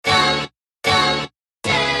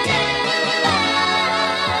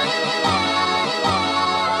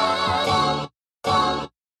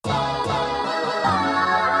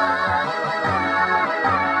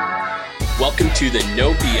to the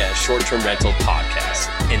No BS Short-Term Rental Podcast,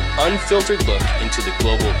 an unfiltered look into the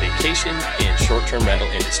global vacation and short-term rental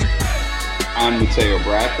industry. I'm Mateo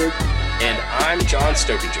Bradford. And I'm John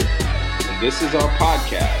Stokinger. And this is our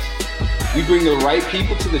podcast. We bring the right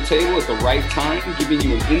people to the table at the right time, giving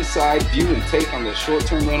you an inside view and take on the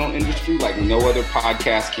short-term rental industry like no other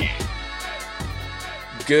podcast can.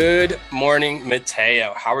 Good morning,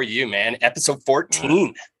 Mateo. How are you, man? Episode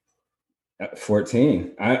 14.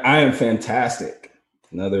 14. I am fantastic.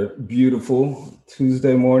 Another beautiful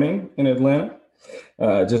Tuesday morning in Atlanta.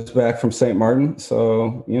 Just back from St. Martin.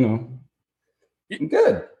 So, I'm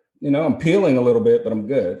good. I'm peeling a little bit, but I'm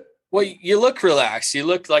good. Well, you look relaxed. You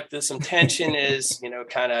look like there's some tension is,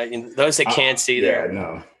 kind of, those that can't see there. Yeah,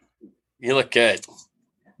 no. You look good.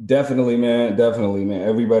 Definitely, man.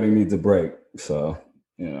 Everybody needs a break. So,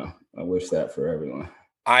 I wish that for everyone.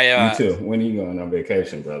 You too. When are you going on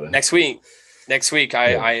vacation, brother? Next week. I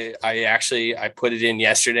put it in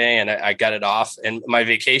yesterday and I got it off. And my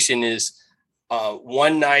vacation is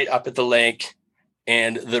one night up at the lake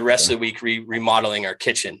and the rest of the week remodeling our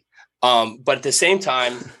kitchen. But at the same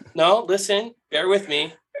time, no, listen, bear with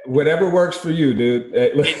me. Whatever works for you, dude.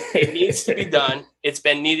 It needs to be done. It's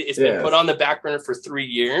been needed. It's been put on the back burner for 3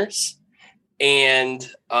 years. And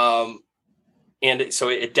so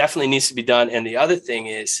it definitely needs to be done. And the other thing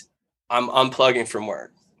is I'm unplugging from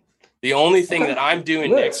work. The only thing that I'm doing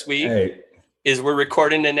next week is we're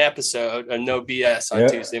recording an episode of No BS on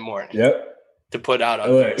Tuesday morning to put out on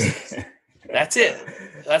Thursdays. That's it.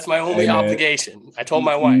 That's my only obligation. I told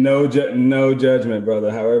my wife. No judgment, brother.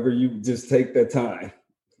 However, you just take the time.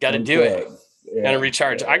 Got to do it. Got to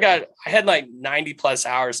recharge. I had like 90 plus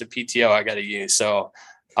hours of PTO I got to use. So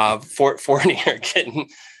 40 are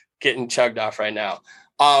getting chugged off right now.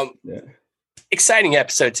 Exciting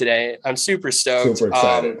episode today. I'm super stoked. Super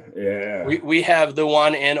excited. We have the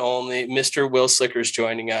one and only Mr. Wil Slickers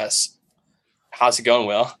joining us. How's it going,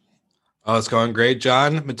 Will? Oh, it's going great,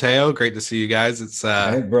 John. Mateo, great to see you guys. It's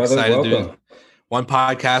hey, brother, excited welcome. to do one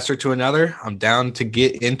podcaster to another. I'm down to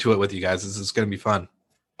get into it with you guys. This is going to be fun.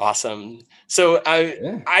 Awesome. So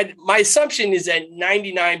my assumption is that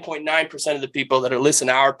 99.9% of the people that are listening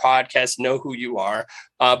to our podcast know who you are.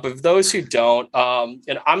 But for those who don't,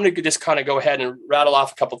 and I'm going to just kind of go ahead and rattle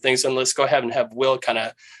off a couple of things, and let's go ahead and have Will kind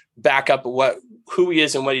of back up who he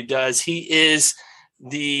is and what he does. He is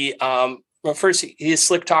he is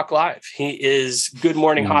Slick Talk Live. He is Good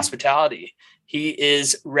Morning Hospitality. He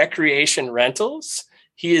is Recreation Rentals.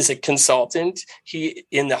 He is a consultant. He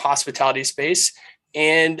in the hospitality space.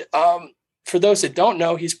 And for those that don't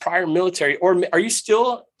know, he's prior military. Or are you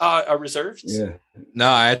still a reservist? Yeah. No,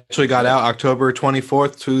 I actually got out October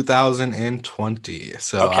 24th, 2020.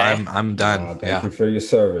 So I'm done. Thank you for your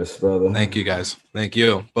service, brother. Thank you, guys. Thank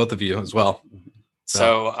you, both of you as well.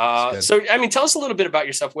 So tell us a little bit about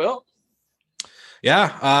yourself, Will.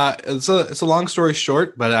 Yeah, it's a long story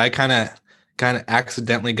short, but I kind of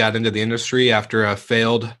accidentally got into the industry after a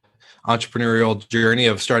failed entrepreneurial journey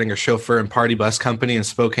of starting a chauffeur and party bus company in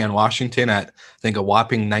Spokane, Washington at, I think, a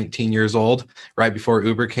whopping 19 years old, right before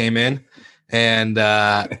Uber came in. And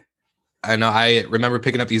I remember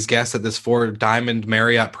picking up these guests at this 4-diamond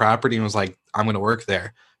Marriott property and was like, I'm going to work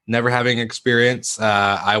there. Never having experience.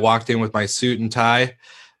 I walked in with my suit and tie,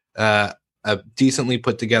 a decently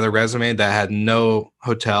put together resume that had no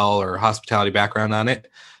hotel or hospitality background on it,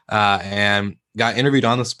 and got interviewed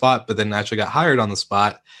on the spot, but then actually got hired on the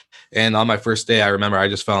spot. And on my first day, I remember I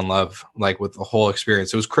just fell in love with the whole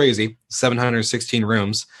experience. It was crazy, 716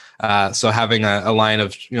 rooms. So having a line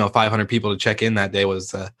of 500 people to check in that day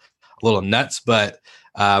was a little nuts. But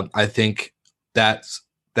I think that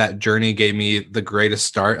journey gave me the greatest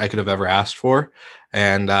start I could have ever asked for.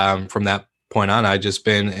 And from that point on, I've just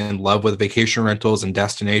been in love with vacation rentals and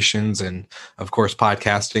destinations, and of course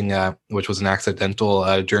podcasting, which was an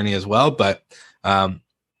accidental journey as well. But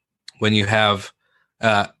when you have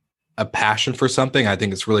a passion for something, I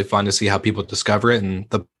think it's really fun to see how people discover it, and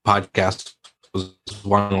the podcast was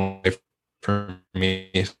one way for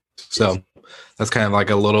me. So that's kind of like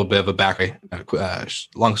a little bit of a background.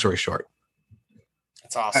 Long story short.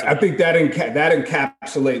 That's awesome. I think that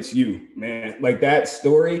encapsulates you, man. Like that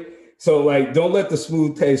story. So don't let the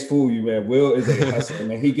smooth taste fool you, man. Will is a hustler,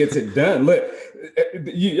 man. He gets it done. Look,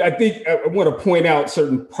 I think I want to point out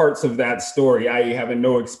certain parts of that story, i.e. having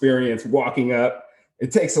no experience walking up.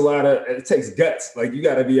 It takes guts. Like you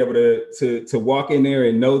got to be able to walk in there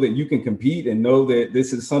and know that you can compete and know that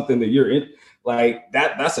this is something that you're in. Like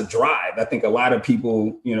that's a drive. I think a lot of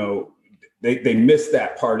people, they miss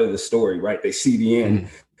that part of the story, right? They see the end.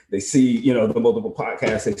 They see, the multiple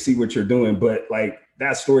podcasts, they see what you're doing, but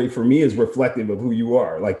that story for me is reflective of who you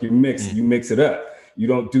are. Like you mix it up. You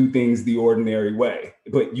don't do things the ordinary way,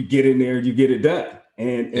 but you get in there, you get it done.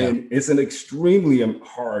 And it's an extremely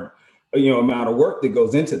hard, amount of work that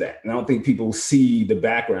goes into that. And I don't think people see the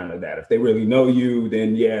background of that. If they really know you,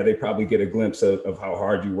 then they probably get a glimpse of how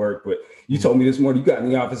hard you work. But you told me this morning, you got in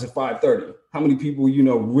the office at 5:30. How many people,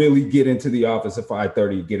 really get into the office at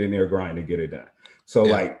 5:30, get in there, grind and get it done? So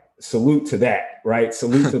like, salute to that, right?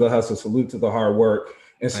 Salute to the hustle, salute to the hard work,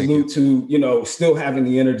 and salute to, still having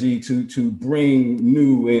the energy to bring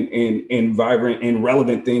new and vibrant and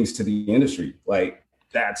relevant things to the industry. Like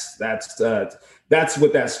that's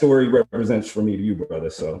what that story represents for me to you, brother.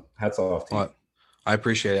 So hats off to you. I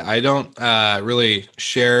appreciate it. I don't really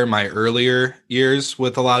share my earlier years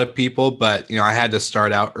with a lot of people, but I had to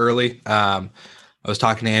start out early. I was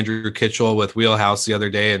talking to Andrew Kitchell with Wheelhouse the other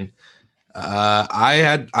day, and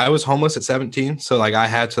I was homeless at 17, so like I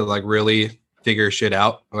had to like really figure shit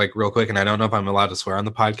out like real quick. And I don't know if I'm allowed to swear on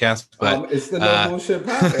the podcast, but it's the No Bullshit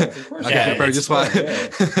podcast. Of course. Okay, just want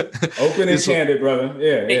open and candid, brother.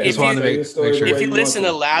 If you listen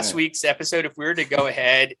to last last week's episode, if we were to go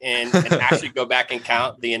ahead and actually go back and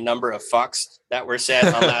count the number of fucks that were said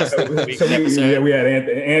on last week's episode, we had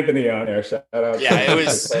Anthony on there. Shout out. Yeah,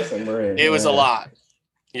 it was a lot.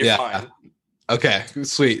 You're fine. Okay,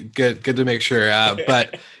 sweet. Good to make sure.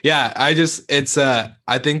 But yeah, I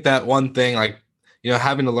think that one thing, like,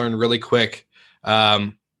 having to learn really quick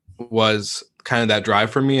was kind of that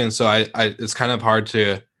drive for me. And so it's kind of hard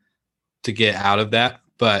to get out of that,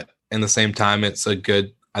 but in the same time, it's a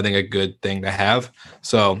good thing to have.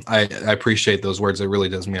 So I appreciate those words. It really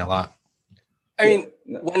does mean a lot. I mean,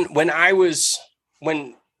 when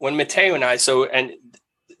Mateo and I, and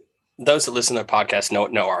those that listen to the podcast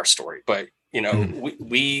know our story, but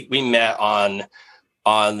we met on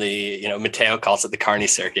the, Mateo calls it the Carney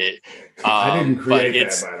circuit. I didn't create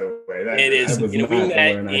that, by the way. It is, we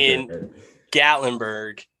met in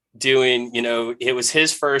Gatlinburg doing, it was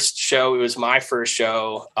his first show. It was my first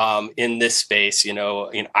show in this space.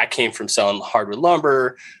 I came from selling hardwood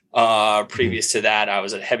lumber. Previous to that, I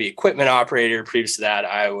was a heavy equipment operator. Previous to that,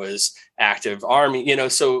 I was active Army,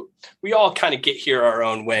 so we all kind of get here our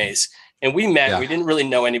own ways. And we met, we didn't really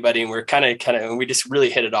know anybody, and we're kind of, we just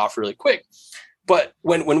really hit it off really quick. But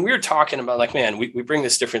when we were talking about like, man, we bring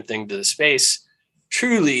this different thing to the space,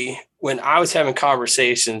 truly, when I was having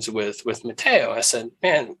conversations with Mateo, I said,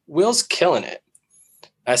 man, Will's killing it.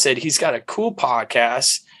 I said, he's got a cool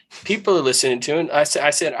podcast. People are listening to him. I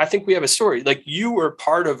said, I think we have a story. Like, you were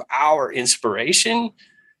part of our inspiration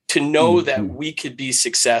to know that we could be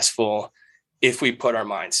successful if we put our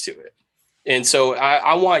minds to it. And so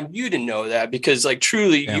I want you to know that, because like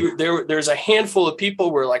truly there's a handful of people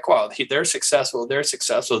where like, wow, they're successful.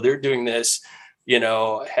 They're doing this,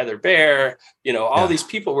 Heather Bear, all these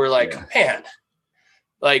people were like, man,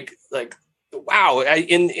 like, wow.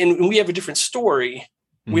 And we have a different story.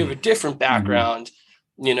 We have a different background,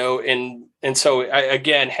 and so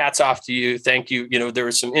again, hats off to you. Thank you. There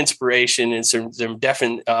was some inspiration and some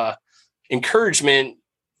definite encouragement,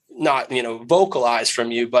 not vocalized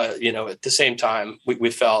from you, but at the same time we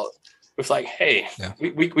felt like, hey,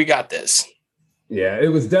 we got this.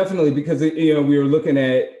 It was definitely because we were looking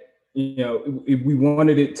at if we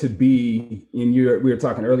wanted it to be we were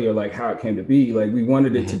talking earlier like how it came to be, like we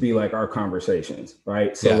wanted it to be like our conversations,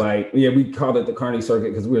 right? So we called it the Carney circuit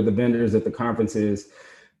because we were the vendors at the conferences.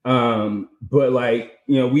 But like,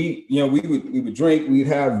 we would drink, we'd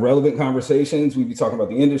have relevant conversations. We'd be talking about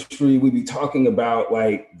the industry. We'd be talking about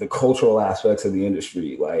like the cultural aspects of the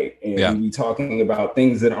industry. We'd be talking about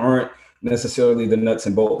things that aren't necessarily the nuts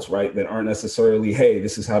and bolts, right? That aren't necessarily, hey,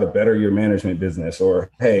 this is how to better your management business,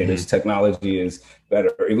 or, hey, this technology is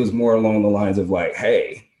better. It was more along the lines of like,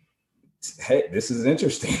 hey, this is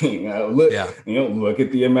interesting. Look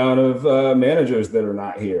at the amount of managers that are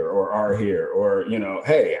not here or are here, or,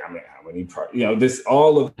 hey, I mean, how many, this,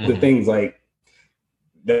 all of the things like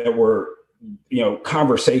that were,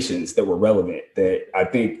 conversations that were relevant that I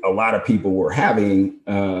think a lot of people were having,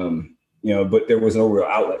 but there was no real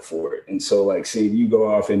outlet for it. And so like seeing you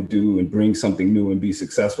go off and do and bring something new and be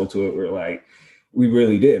successful to it, we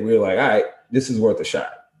really did. We were like, all right, this is worth a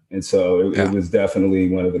shot. And so it was definitely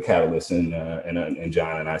one of the catalysts, and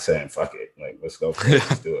John and I saying, fuck it, like, let's go for it,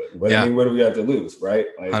 let's do it. But I mean, what do we have to lose, right?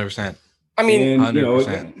 Like, 100%. I mean,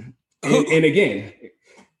 100%. And again,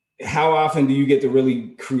 how often do you get to really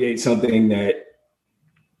create something that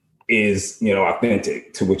is,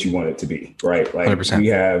 authentic to what you want it to be, right? Like 100%. We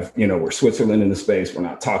have, we're Switzerland in the space. We're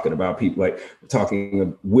not talking about people, like we're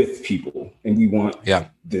talking with people, and we want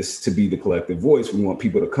this to be the collective voice. We want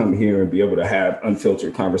people to come here and be able to have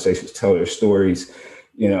unfiltered conversations, tell their stories,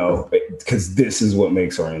 because this is what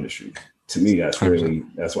makes our industry. To me, that's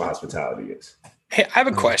 100%. That's what hospitality is. Hey, I have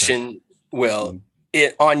a question, Will.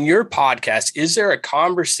 On your podcast, is there a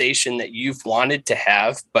conversation that you've wanted to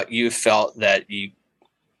have, but you felt that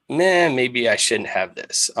maybe I shouldn't have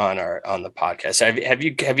this on the podcast?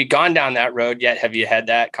 Have you gone down that road yet? Have you had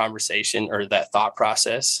that conversation or that thought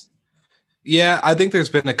process? Yeah, I think there's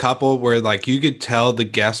been a couple where like you could tell the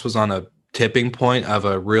guest was on a tipping point of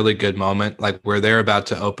a really good moment, like where they're about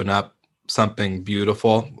to open up something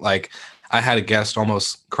beautiful. Like I had a guest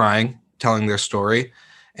almost crying, telling their story,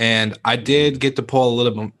 and I did get to pull a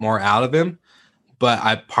little bit more out of him,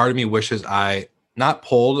 but part of me wishes I not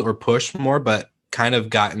pulled or pushed more, but kind of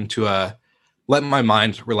gotten to let my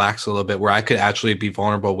mind relax a little bit where I could actually be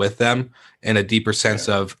vulnerable with them in a deeper sense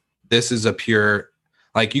of this is a pure,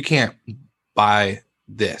 like you can't buy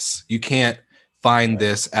this. You can't find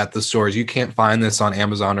this at the stores. You can't find this on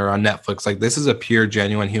Amazon or on Netflix. Like this is a pure,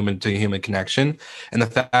 genuine human to human connection. And the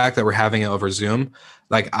fact that we're having it over Zoom,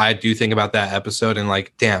 like I do think about that episode and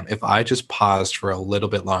like, damn, if I just paused for a little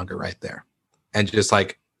bit longer right there and just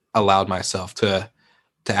like allowed myself to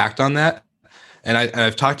act on that. And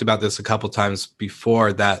I've talked about this a couple times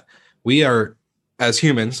before that we are, as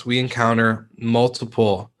humans, we encounter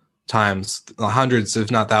multiple times, hundreds, if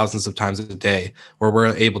not thousands of times a day where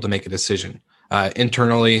we're able to make a decision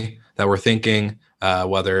internally that we're thinking,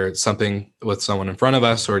 whether it's something with someone in front of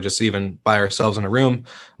us or just even by ourselves in a room.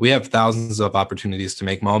 We have thousands of opportunities to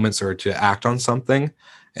make moments or to act on something.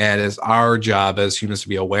 And it's our job as humans to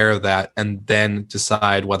be aware of that and then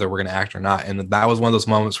decide whether we're going to act or not. And that was one of those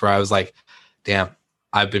moments where I was like, damn,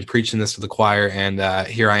 I've been preaching this to the choir and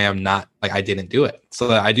here I am not, like I didn't do it.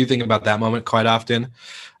 So I do think about that moment quite often.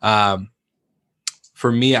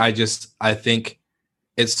 For me, I think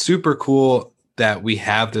it's super cool that we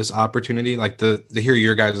have this opportunity, like to hear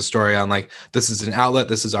your guys' story on like, this is an outlet,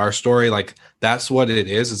 this is our story. Like that's what it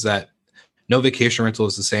is that no vacation rental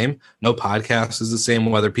is the same. No podcast is the same,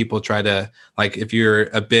 whether people try to, like, if you're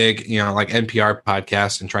a big, like NPR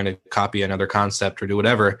podcast and trying to copy another concept or do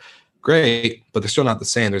whatever, great, but they're still not the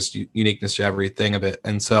same. There's uniqueness to everything of it.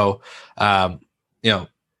 And so,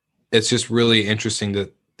 it's just really interesting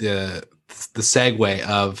that the segue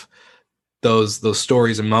of those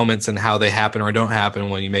stories and moments and how they happen or don't happen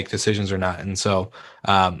when you make decisions or not. And so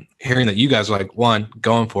hearing that you guys are like, one,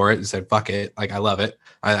 going for it and said, fuck it. Like, I love it.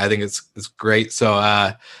 I think it's great. So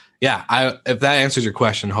if that answers your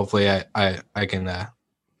question, hopefully I can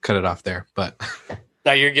cut it off there, but.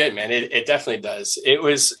 No, you're good, man. It definitely does. It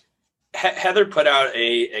was, Heather put out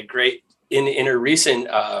a great, in her recent,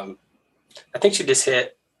 I think she just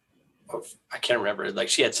hit, I can't remember.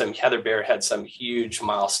 Like Heather Bear had some huge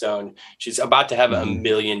milestone. She's about to have 1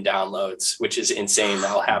 million downloads, which is insane.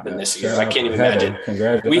 That'll happen this year. I can't even imagine.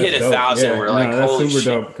 We hit 1,000. We're like, holy super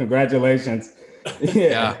shit. Dope. Congratulations.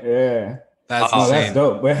 Yeah. That's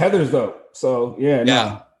dope. But Heather's dope. So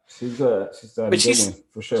she's done a good one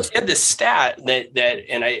for sure. She had this stat that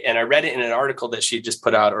and I read it in an article that she just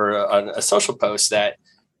put out or a social post that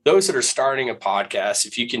those that are starting a podcast,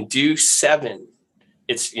 if you can do 7,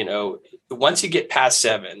 it's, once you get past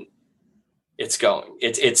 7, it's going,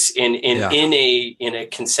 it's in a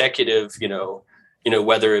consecutive,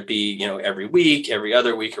 whether it be, every week, every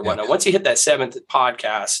other week or whatnot. Once you hit that 7th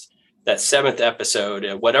podcast, that 7th episode,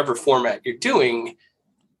 whatever format you're doing,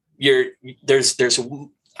 I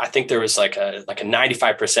think there was like a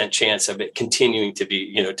 95% chance of it continuing to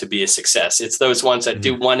be a success. It's those ones that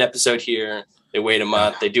do one episode here, they wait a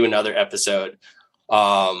month, they do another episode.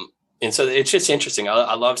 And so it's just interesting.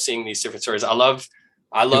 I love seeing these different stories. I love.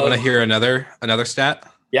 You want to hear another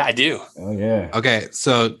stat? Yeah, I do. Oh yeah. Okay,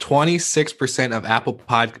 so 26% of Apple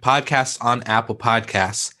podcasts on Apple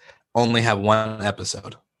Podcasts only have one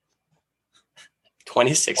episode.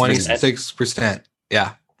 26%. 26%.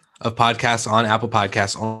 Yeah, of podcasts on Apple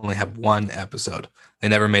Podcasts only have one episode. They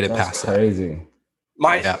never made it past that. Crazy.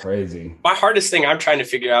 Crazy. My hardest thing I'm trying to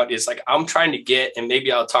figure out is like, I'm trying to get, and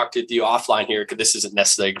maybe I'll talk to you offline here because this isn't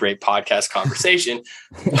necessarily a great podcast conversation,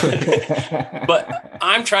 but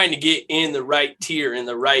I'm trying to get in the right tier, in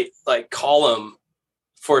the right like column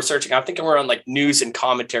for searching. I'm thinking we're on like news and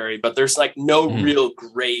commentary, but there's like no real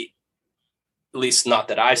great, at least not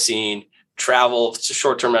that I've seen, travel,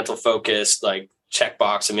 short-term rental focused, like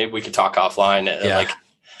checkbox. And maybe we could talk offline.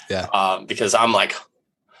 Because I'm like,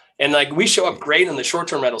 and like we show up great in the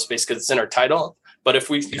short-term rental space because it's in our title. But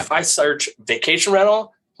if I search vacation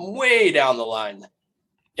rental, way down the line,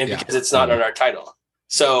 and because it's not on our title.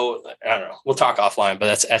 So I don't know. We'll talk offline, but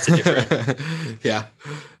that's a different. yeah,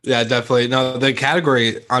 definitely. No, the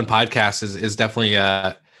category on podcasts is definitely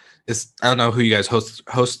it's, I don't know who you guys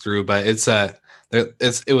host through, but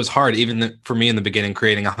it was hard even for me in the beginning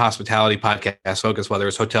creating a hospitality podcast focus, whether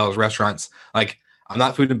it's hotels, restaurants. Like, I'm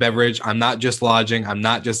not food and beverage. I'm not just lodging. I'm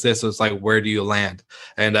not just this. So it's like, where do you land?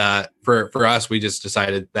 And for us, we just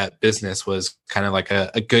decided that business was kind of like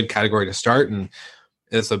a good category to start. And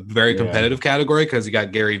it's a very competitive category because you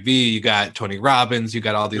got Gary Vee, you got Tony Robbins, you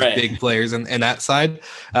got all these big players in that side.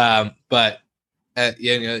 But that's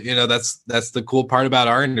the cool part about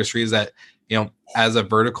our industry is that, as a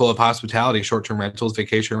vertical of hospitality, short-term rentals,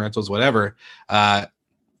 vacation rentals, whatever,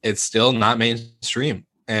 it's still not mainstream.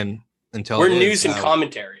 And until we're news and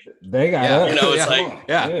commentary, they got it's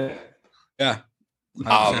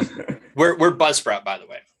we're Buzzsprout, by the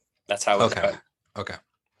way. That's how it's done. Okay.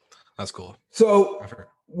 That's cool. So,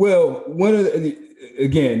 Will,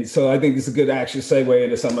 so I think this is a good actually segue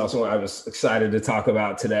into something else I was excited to talk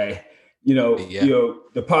about today.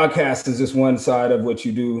 The podcast is just one side of what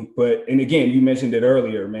you do, and again, you mentioned it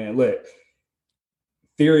earlier, man. Look,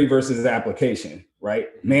 theory versus application, right?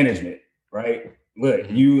 Management, right? Look,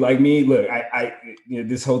 you like me. Look, I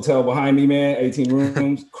this hotel behind me, man, 18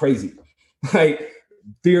 rooms, crazy. Like,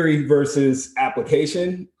 theory versus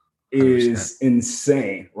application is 100%.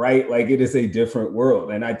 Insane, right? Like, it is a different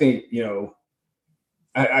world. And I think,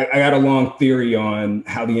 I got a long theory on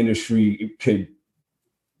how the industry could,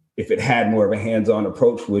 if it had more of a hands-on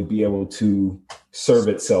approach, would be able to serve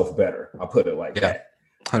itself better. I'll put it like that.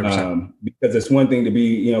 100%. Because it's one thing to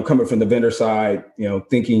be, coming from the vendor side,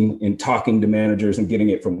 thinking and talking to managers and getting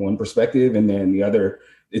it from one perspective. And then the other,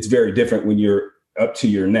 it's very different when you're up to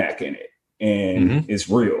your neck in it and it's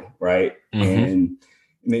real, right? And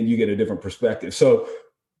then you get a different perspective. So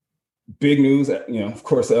big news, of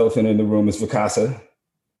course, the elephant in the room is Vacasa,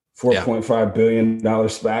 $4.5 billion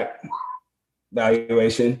SPAC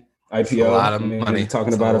valuation, IPO. A lot of money.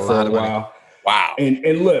 Talking about it for a while. Wow.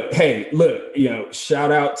 And look,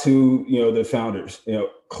 shout out to, the founders,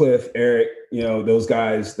 Cliff, Eric, those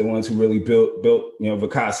guys, the ones who really built,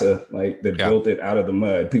 Vacasa, like that built it out of the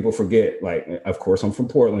mud. People forget, like, of course I'm from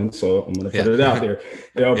Portland, so I'm going to put it out there.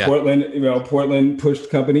 Portland pushed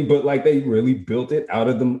company, but like they really built it out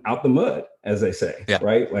the mud, as they say,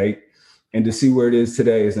 right? Like, and to see where it is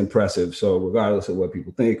today is impressive. So regardless of what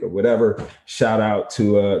people think or whatever, shout out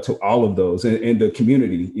to all of those and the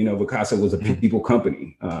community. Vacasa was a people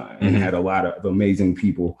company and had a lot of amazing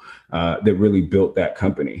people that really built that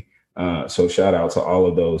company. So shout out to all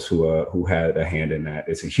of those who had a hand in that.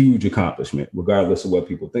 It's a huge accomplishment, regardless of what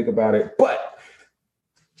people think about it. But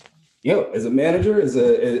as a manager,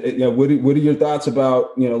 what are your thoughts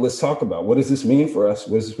about, let's talk about, what does this mean for us?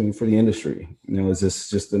 What does this mean for the industry? Is this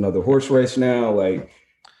just another horse race now? Like,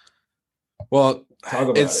 well, talk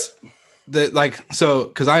about it.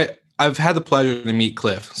 Because I've had the pleasure to meet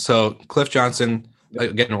Cliff. So Cliff Johnson,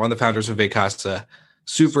 again, one of the founders of Vacasa,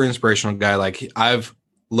 super inspirational guy. Like, I've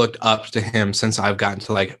looked up to him since I've gotten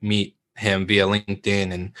to like meet him via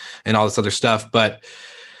LinkedIn and all this other stuff. But,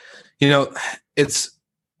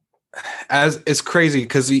 it's crazy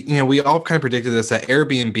because we all kind of predicted this, that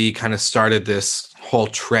Airbnb kind of started this whole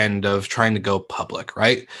trend of trying to go public,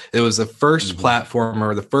 right? It was the first platform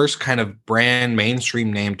or the first kind of brand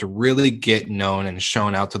mainstream name to really get known and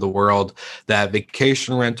shown out to the world that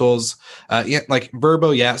vacation rentals, like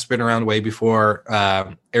Vrbo, it's been around way before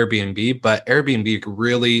Airbnb, but Airbnb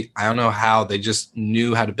really, I don't know how, they just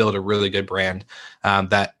knew how to build a really good brand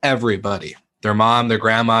that everybody, their mom, their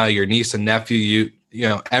grandma, your niece and nephew,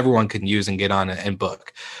 everyone can use and get on and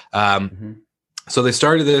book. So they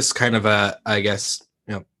started this kind of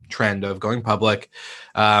trend of going public.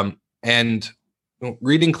 And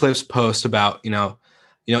reading Cliff's post about,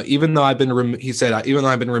 even though I've been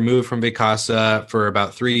removed from Vacasa for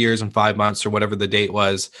about 3 years and 5 months or whatever the date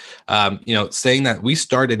was, saying that we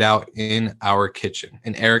started out in our kitchen,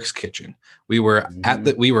 in Eric's kitchen. We were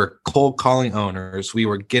we were cold calling owners. We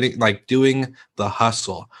were doing the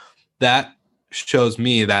hustle. That shows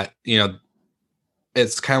me that,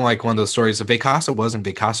 it's kind of like one of those stories of Vacasa wasn't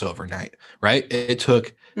Vacasa overnight, right? It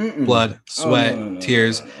took blood, sweat,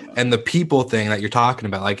 tears, and the people thing that you're talking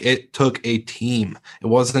about. Like, it took a team. It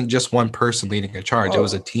wasn't just one person leading a charge. It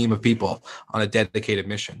was a team of people on a dedicated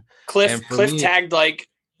mission. Cliff tagged like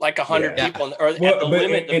 100 people, or at the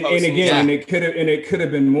limit. And it could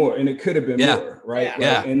have been more, more, right?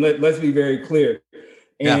 Yeah. And let's be very clear.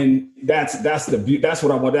 And that's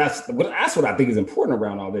what I want. That's what I think is important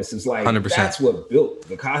around all this. Is like 100%. That's what built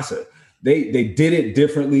Vacasa. they did it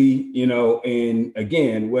differently, and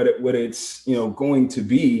again, what it's, going to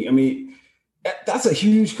be. I mean, that's a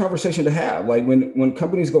huge conversation to have. Like when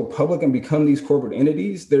companies go public and become these corporate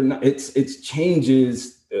entities, they're not, it's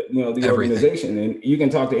changes, the Everything. organization. And you can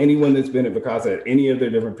talk to anyone that's been at Vacasa at any of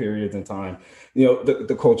their different periods in time,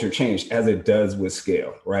 the culture changed as it does with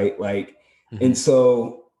scale, right? Like, and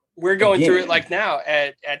so we're going through it like now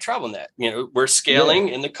at TravelNet. We're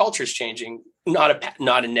scaling and the culture's changing. Not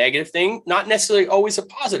a negative thing, not necessarily always a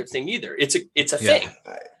positive thing either. It's a thing.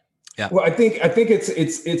 Yeah. Well, I think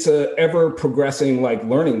it's a ever progressing like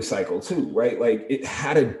learning cycle too, right? Like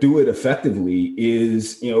how to do it effectively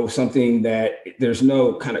is, something that there's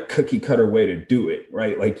no kind of cookie cutter way to do it,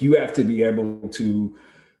 right? Like you have to be able to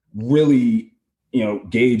really,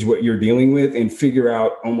 gauge what you're dealing with and figure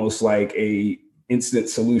out almost like a instant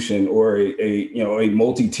solution or a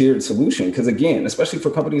multi-tiered solution. Because again, especially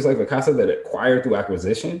for companies like Vacasa that acquire through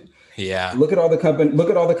acquisition, look at all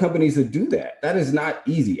the companies that do that. That is not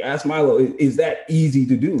easy. Ask Milo, is that easy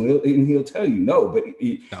to do? And he'll tell you no, but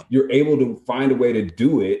you're able to find a way to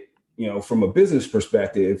do it, from a business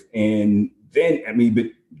perspective. And then, but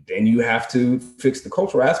then you have to fix the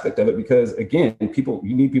cultural aspect of it, because again,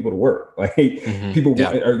 you need people to work. Like people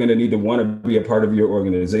are going to need to want to be a part of your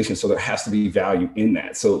organization. So there has to be value in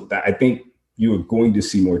that. So I think you are going to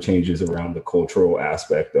see more changes around the cultural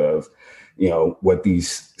aspect of, what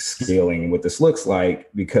these scaling and what this looks like,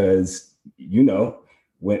 because,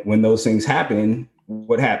 when those things happen,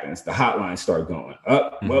 what happens? The hotlines start going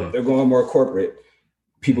up. Well, they're going more corporate.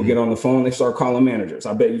 People get on the phone, they start calling managers.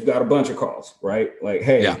 I bet you've got a bunch of calls, right? Like,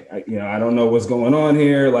 hey, I don't know what's going on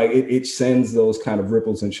here. Like it sends those kind of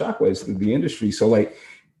ripples and shockwaves through the industry. So like,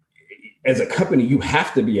 as a company, you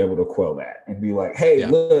have to be able to quell that and be like, hey,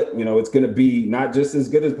 look, it's going to be not just as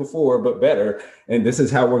good as before, but better. And this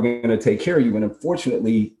is how we're going to take care of you. And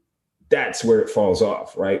unfortunately, that's where it falls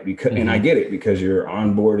off, right? Because, and I get it, because you're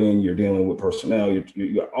onboarding, you're dealing with personnel,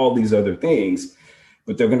 you got all these other things.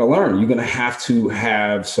 But they're going to learn. You're going to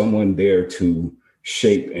have someone there to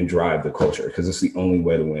shape and drive the culture, because it's the only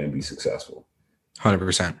way to win and be successful.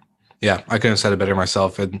 100%. Yeah, I couldn't have said it better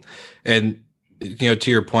myself. And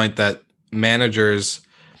to your point that managers,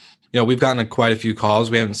 we've gotten quite a few calls.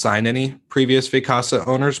 We haven't signed any previous Vacasa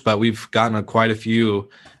owners, but we've gotten quite a few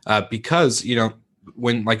because,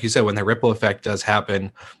 when, like you said, when the ripple effect does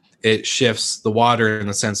happen, it shifts the water in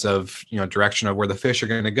the sense of, direction of where the fish are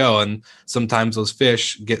going to go. And sometimes those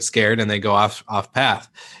fish get scared and they go off path.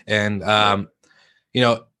 And,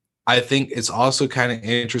 I think it's also kind of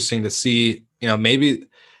interesting to see, maybe,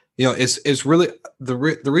 it's really the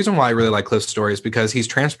reason why I really like Cliff's story is because he's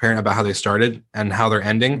transparent about how they started and how they're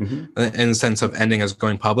ending in the sense of ending as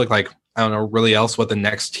going public. Like, I don't know really else what the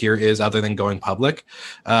next tier is other than going public.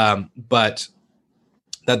 But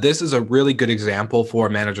that this is a really good example for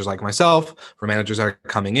managers like myself, for managers that are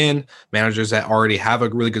coming in, managers that already have a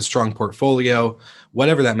really good, strong portfolio,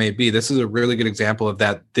 whatever that may be. This is a really good example of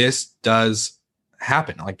that. This does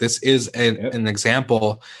happen. Like this is an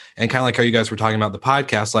example, and kind of like how you guys were talking about the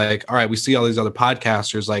podcast, like, all right, we see all these other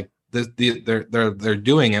podcasters, like they're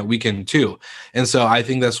doing it, we can too. And so I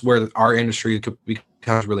think that's where our industry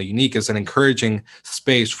becomes really unique, is an encouraging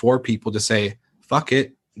space for people to say, fuck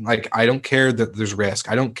it. Like, I don't care that there's risk.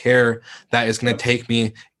 I don't care that it's going to take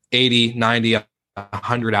me 80, 90,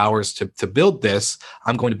 100 hours to build this.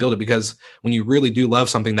 I'm going to build it, because when you really do love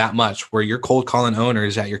something that much, where you're cold calling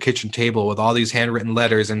owners at your kitchen table with all these handwritten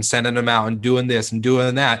letters and sending them out and doing this and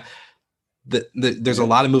doing that, there's a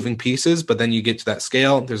lot of moving pieces, but then you get to that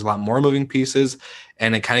scale, there's a lot more moving pieces,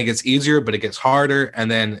 and it kind of gets easier, but it gets harder. And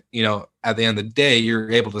then, at the end of the day,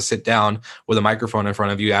 you're able to sit down with a microphone in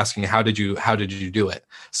front of you asking, how did you do it?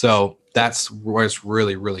 So that's where it's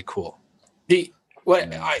really, really cool.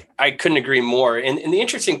 I couldn't agree more. And the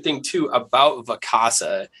interesting thing too about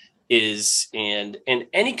Vacasa is, and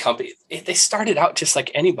any company, they started out just like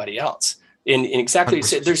anybody else. And exactly, you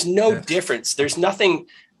said, there's no difference. There's nothing.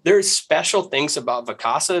 There's special things about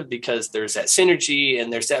Vacasa because there's that synergy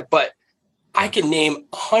and there's that. But I can name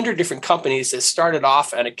 100 different companies that started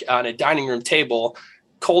off on a dining room table,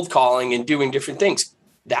 cold calling and doing different things.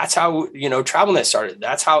 That's how, TravelNet started.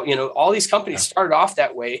 That's how, all these companies started off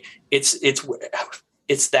that way. It's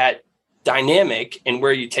that dynamic and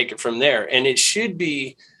where you take it from there. And it should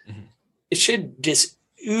it should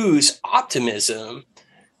ooze optimism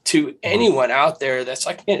to anyone out there that's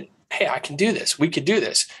like, hey, I can do this. We could do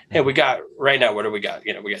this. Hey, we got right now, what do we got?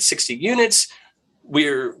 We got 60 units.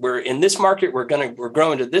 We're in this market. We're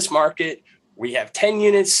growing to this market. We have 10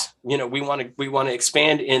 units. We want to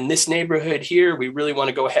expand in this neighborhood here. We really want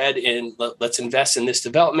to go ahead and let's invest in this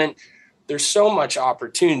development. There's so much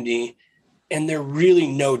opportunity. and they're really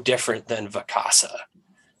no different than Vacasa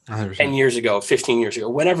 100%. 10 years ago, 15 years ago,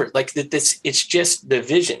 whatever. Like this, it's just the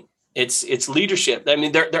vision. It's leadership. I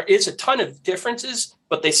mean, there is a ton of differences,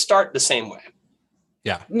 but they start the same way.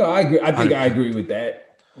 Yeah. No, I agree. I think 100%. I agree with that.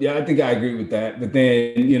 Yeah, I think I agree with that. But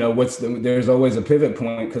then, there's always a pivot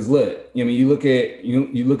point, because look, you look at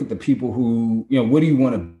you look at the people who, what do you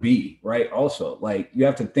want to be, right? Also, like, you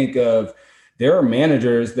have to think of, there are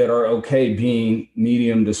managers that are okay being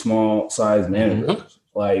medium to small size managers.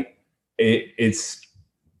 Mm-hmm. Like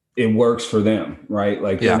it works for them, right?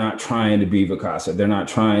 Like, they're not trying to be Vacasa. They're not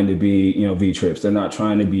trying to be, V-Trips. They're not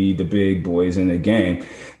trying to be the big boys in the game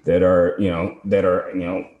that are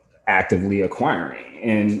actively acquiring.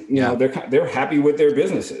 And, they're happy with their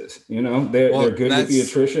businesses. They're good with the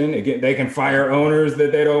attrition. Again, they can fire owners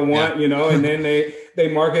that they don't want, and then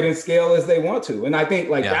they market and scale as they want to. And I think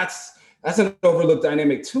that's an overlooked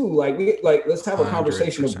dynamic too. Like let's have a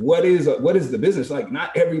conversation 100%. Of what is the business. Like,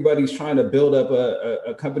 not everybody's trying to build up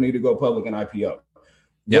a company to go public and IPO.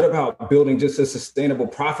 What about building just a sustainable,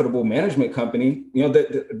 profitable management company?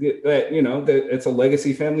 That it's a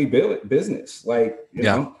legacy family business. Like, you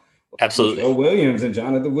know, absolutely. Joe Williams and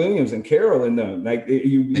Jonathan Williams and Carol and them. Like,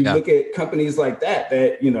 you look at companies like that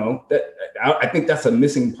I think that's a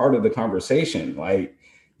missing part of the conversation. Like,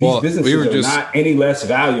 these businesses are not any less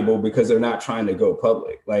valuable because they're not trying to go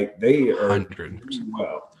public. Like, they are 100%.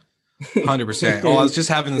 Well, I was just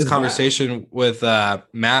having this conversation with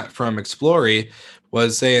Matt from Explory,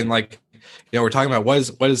 was saying, like, we're talking about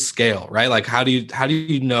what is scale, right? Like, how do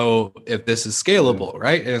you know if this is scalable,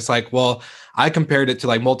 right? And it's like, well, I compared it to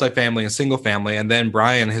like multifamily and single family, and then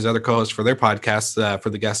Brian, his other co-host for their podcast, for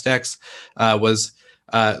the Guest X, was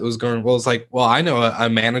going, well, it's like, well, I know a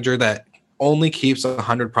manager that only keeps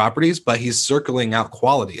 100 properties, but he's circling out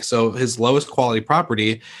quality. So his lowest quality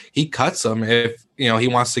property, he cuts them if he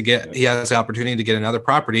wants to he has the opportunity to get another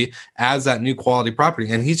property, adds that new quality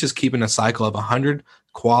property, and he's just keeping a cycle of 100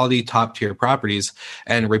 quality top tier properties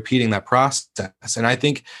and repeating that process. And I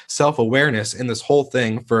think self-awareness in this whole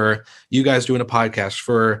thing, for you guys doing a podcast,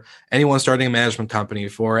 for anyone starting a management company,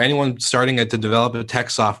 for anyone starting to develop a tech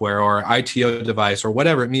software or ITO device or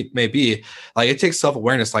whatever it may be, like, it takes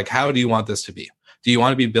self-awareness. Like, how do you want this to be? Do you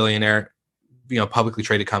want to be a billionaire, publicly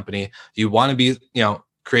traded company? Do you want to be,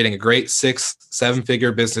 creating a great 6-7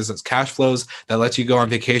 figure business that's cash flows, that lets you go on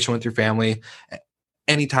vacation with your family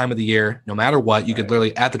any time of the year, no matter what? You could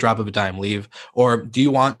literally, at the drop of a dime, leave. Or do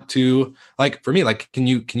you want to, like, for me, like, can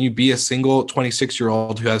you be a single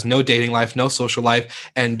 26-year-old who has no dating life, no social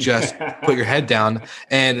life, and just put your head down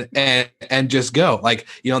and just go? Like,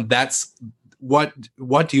 that's what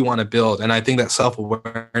do you want to build? And I think that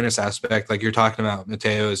self-awareness aspect, like you're talking about,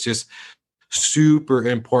 Mateo, is just super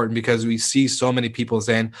important, because we see so many people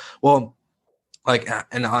saying, well, like,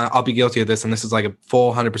 and I'll be guilty of this, and this is like a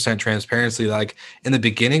full 100% transparency. Like, in the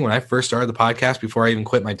beginning, when I first started the podcast, before I even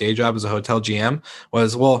quit my day job as a hotel GM,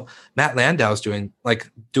 was, well, Matt Landau's doing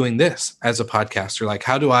this as a podcaster. Like,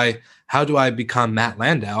 how do I become Matt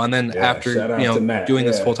Landau? And then after doing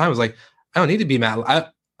this full time, I was like, I don't need to be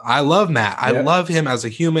Matt. I love Matt. I love him as a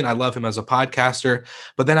human. I love him as a podcaster.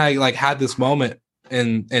 But then I had this moment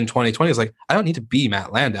in 2020. It's like, I don't need to be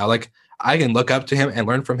Matt Landau. Like, I can look up to him and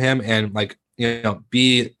learn from him and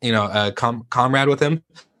be a comrade with him,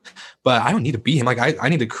 but I don't need to be him. Like, I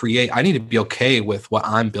need to create. I need to be okay with what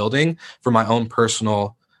I'm building for my own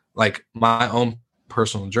personal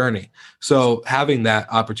journey. So having that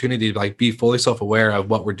opportunity to be fully self-aware of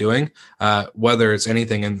what we're doing, whether it's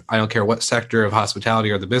anything, and I don't care what sector of hospitality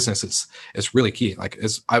or the business, it's really key. Like,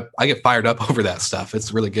 I get fired up over that stuff.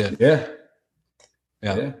 It's really good. Yeah.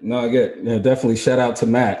 No, I get definitely shout out to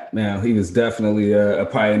Matt. Now, he was definitely a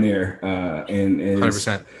pioneer, and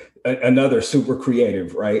 100%. Another super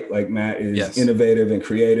creative, right? Like, Matt is innovative and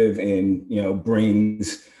creative, and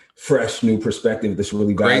brings fresh new perspective that's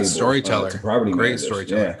really valuable. Great storyteller. To property managers.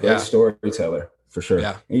 Storyteller. Great storyteller for sure.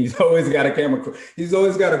 Yeah. And he's always got a camera crew. He's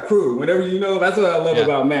always got a crew. Whenever that's what I love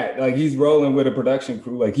about Matt. Like, he's rolling with a production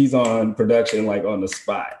crew. Like, he's on production, like, on the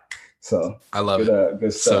spot. So I love it.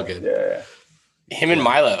 Good stuff. So good. Yeah. Him and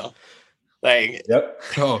Milo, like,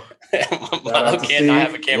 oh, Milo can't not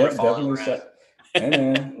have a camera following around. Hey,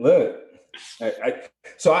 man, look,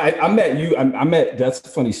 I met you. I met. That's a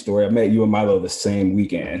funny story. I met you and Milo the same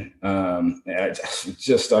weekend. I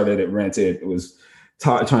just started at Rented. It was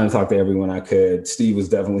trying to talk to everyone I could. Steve was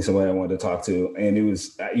definitely somebody I wanted to talk to, and it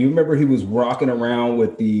was. You remember he was rocking around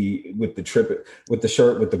with the shirt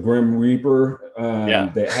with the Grim Reaper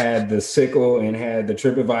that had the sickle and had the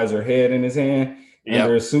TripAdvisor head in his hand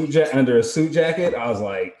under a suit jacket. I was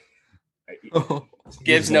like,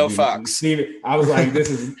 Gives no fucks. Steve, I was like, this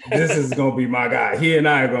is gonna be my guy. He and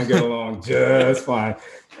I are gonna get along just fine.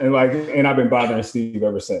 And I've been bothering Steve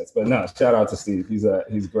ever since. But no, shout out to Steve.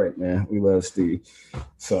 He's great, man. We love Steve.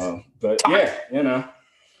 So, but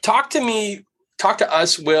talk to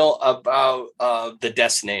us, Will, about the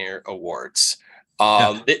Destinator Awards.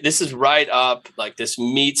 This is right up, like, this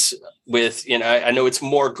meets with, I know it's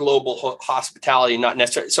more global hospitality, not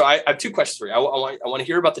necessarily. So I have two questions for you. I want to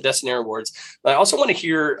hear about the Destinator Awards, but I also want to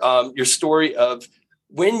hear your story of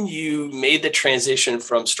when you made the transition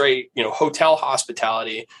from straight, hotel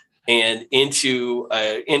hospitality and into,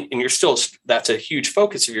 and you're still, that's a huge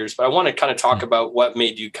focus of yours, but I want to kind of talk about what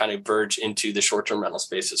made you kind of verge into the short-term rental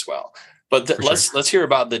space as well. But let's hear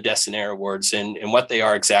about the Destinator Awards and what they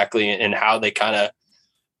are exactly and how they kind of,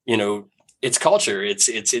 it's culture.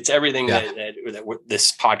 It's everything that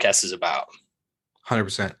this podcast is about.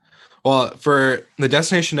 100%. Well, for the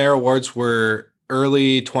Destinator Awards were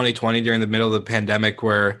early 2020 during the middle of the pandemic,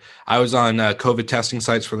 where I was on COVID testing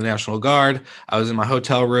sites for the National Guard. I was in my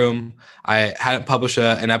hotel room. I hadn't published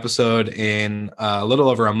an episode in a little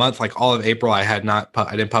over a month. Like all of April, I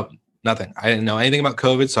didn't pub nothing. I didn't know anything about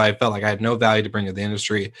COVID, so I felt like I had no value to bring to the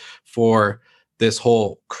industry for this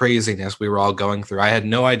whole craziness we were all going through. I had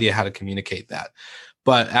no idea how to communicate that.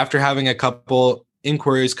 But after having a couple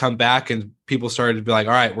inquiries come back and people started to be like,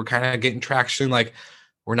 all right, we're kind of getting traction. Like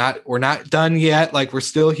we're not done yet. Like we're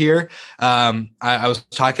still here. I was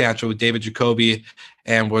talking actually with David Jacoby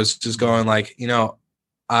and was just going like,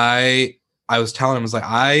 I was telling him, I was like,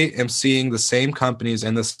 I am seeing the same companies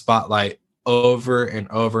in the spotlight over and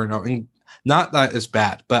over and over. And not that it's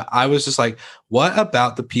bad, but I was just like, what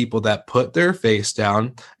about the people that put their face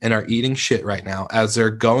down and are eating shit right now as they're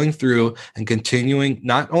going through and continuing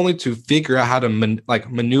not only to figure out how to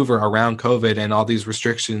maneuver around COVID and all these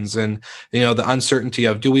restrictions and, the uncertainty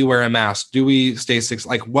of, do we wear a mask? Do we stay 6?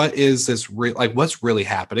 Like, what is this? What's really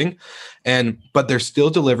happening? But they're still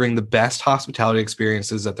delivering the best hospitality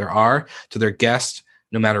experiences that there are to their guests,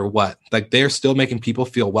 no matter what. Like they're still making people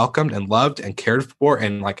feel welcomed and loved and cared for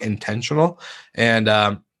and like intentional. And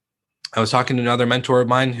I was talking to another mentor of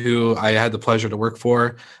mine who I had the pleasure to work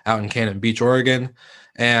for out in Cannon Beach, Oregon.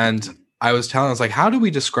 And I was like, how do I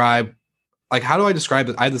describe it? I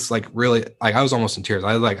had this like really, like I was almost in tears.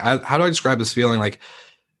 I was like, how do I describe this feeling like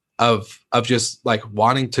of just like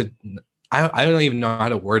wanting to, I don't even know how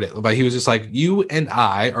to word it, but he was just like, you and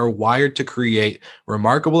I are wired to create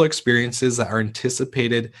remarkable experiences that are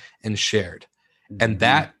anticipated and shared. Mm-hmm. And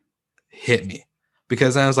that hit me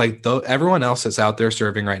because I was like, everyone else that's out there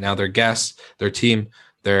serving right now, their guests, their team,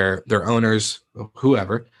 their owners,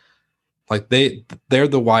 whoever, like they're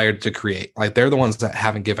the wired to create. Like they're the ones that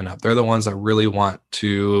haven't given up. They're the ones that really want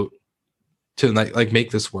to like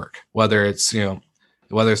make this work, whether it's,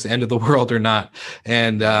 whether it's the end of the world or not.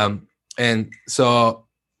 And so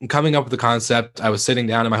coming up with the concept, I was sitting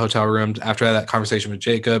down in my hotel room after that conversation with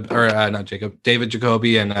David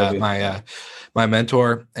Jacoby and my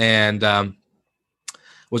mentor, and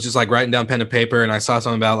was just like writing down pen and paper. And I saw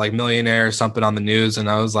something about like millionaire or something on the news. And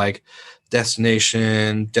I was like,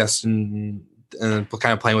 and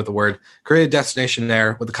kind of playing with the word, create a destination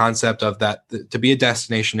there with the concept of that to be a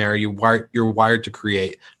destination there, you're wired to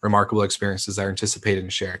create remarkable experiences that are anticipated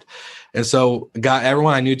and shared. And so got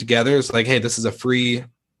everyone I knew together. It's like, hey, this is a free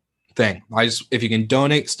thing. If you can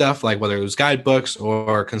donate stuff, like whether it was guidebooks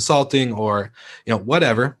or consulting or,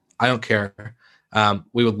 whatever, I don't care.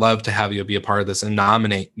 We would love to have you be a part of this and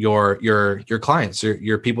nominate your clients,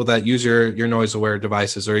 your people that use your noise aware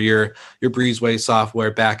devices or your Breezeway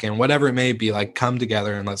software backend, whatever it may be. Like, come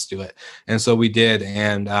together and let's do it. And so we did,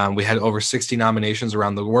 and we had over 60 nominations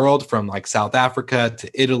around the world, from like South Africa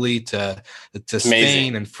to Italy to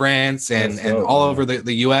Spain and France and all over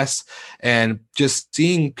the US, and just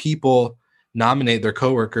seeing people nominate their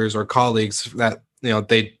coworkers or colleagues that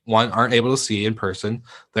they aren't able to see in person.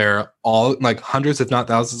 They're all like hundreds, if not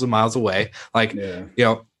thousands of miles away. Like,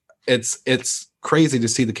 it's crazy to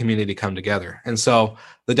see the community come together. And so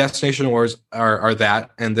the Destination Awards are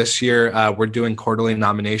that. And this year we're doing quarterly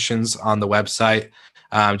nominations on the website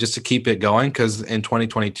just to keep it going. Cause in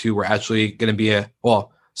 2022, we're actually going to be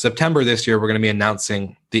September this year, we're going to be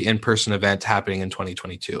announcing the in-person event happening in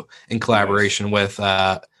 2022 in collaboration with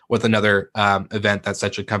another event that's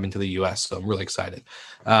actually coming to the US. So I'm really excited.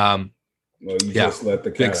 Just let the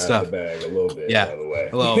cat out of the bag a little bit, by the way.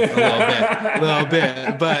 A little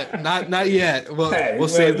bit, but not yet. We'll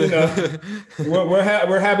save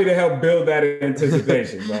we're happy to help build that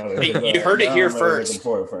anticipation, brother. You heard it here first.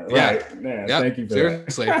 Right. Man, thank you for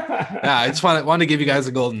seriously. I just wanted to give you guys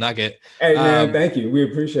a golden nugget. Hey, man, thank you. We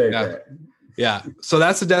appreciate that. Yeah. So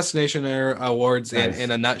that's the Destination Air Awards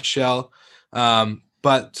in a nutshell.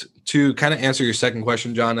 But to kind of answer your second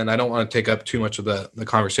question, John, and I don't want to take up too much of the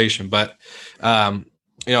conversation, but,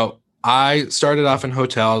 I started off in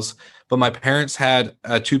hotels, but my parents had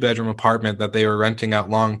a 2-bedroom apartment that they were renting out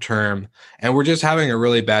long-term, and we're just having a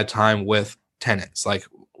really bad time with tenants. Like,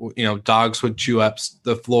 dogs would chew up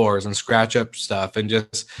the floors and scratch up stuff, and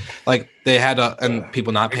just like they had and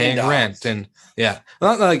people not paying rent, and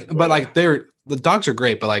the dogs are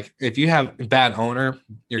great, but like if you have a bad owner,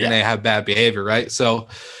 you're gonna have bad behavior, right? So,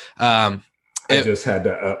 I just had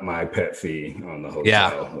to up my pet fee on the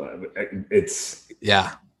hotel.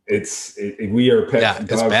 We are pet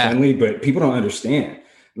dog friendly, but people don't understand.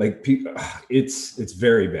 Like it's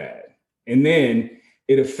very bad, and then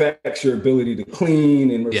it affects your ability to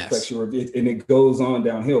clean and affects and it goes on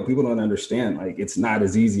downhill. People don't understand. Like it's not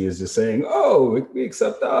as easy as just saying, "Oh, we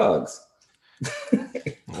accept dogs."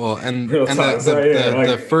 Well, and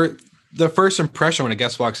the first impression when a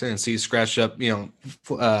guest walks in and sees scratched up,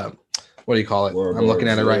 what do you call it? I'm looking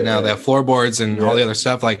at it right now. They have floorboards and all the other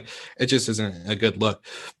stuff. Like it just isn't a good look.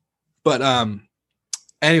 But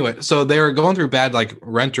anyway, so they were going through bad like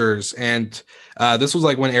renters, and this was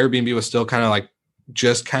like when Airbnb was still kind of like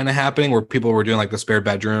just kind of happening, where people were doing like the spare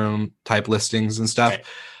bedroom type listings and stuff.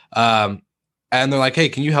 And they're like, "Hey,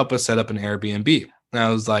 can you help us set up an Airbnb?" And I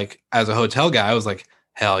was like, as a hotel guy, I was like,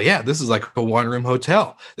 hell yeah, this is like a 1-room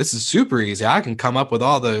hotel. This is super easy. I can come up with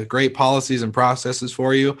all the great policies and processes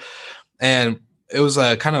for you. And it was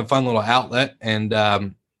a kind of fun little outlet. And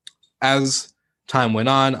as time went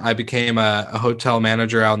on, I became a hotel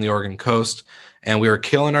manager out on the Oregon coast, and we were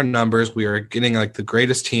killing our numbers. We were getting like the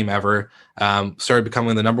greatest team ever. Started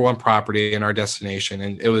becoming the #1 property in our destination,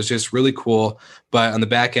 and it was just really cool. But on the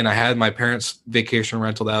back end, I had my parents' vacation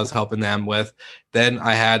rental that I was helping them with. Then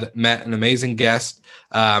I had met an amazing guest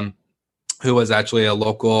who was actually a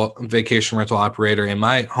local vacation rental operator in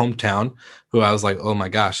my hometown, who I was like, oh my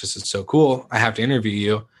gosh, this is so cool. I have to interview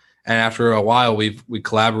you. And after a while, we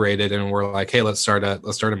collaborated, and we're like, hey, let's start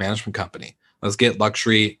a management company. Let's get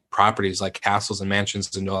luxury properties like castles and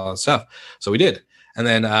mansions and all that stuff. So we did. And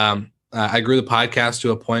then I grew the podcast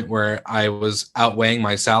to a point where I was outweighing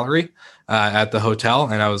my salary at the hotel.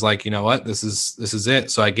 And I was like, you know what, this is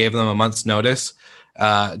it. So I gave them a month's notice.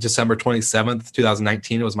 December 27th,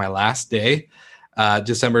 2019 was my last day.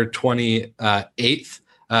 December 28th,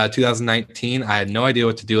 2019, I had no idea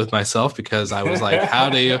what to do with myself, because I was like, how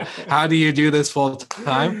do you do this full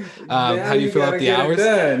time? How do you fill out the hours?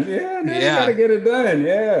 You gotta get it done.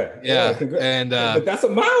 And but that's a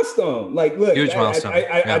milestone. Like, look, huge milestone.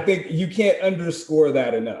 I think you can't underscore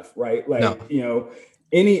that enough, right? Like,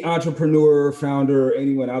 any entrepreneur, founder,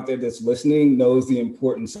 anyone out there that's listening knows the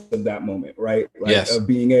importance of that moment, right? Like, of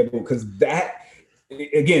being able, because that,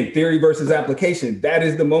 again, theory versus application, that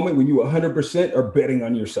is the moment when you 100% are betting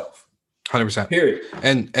on yourself. 100%. Period.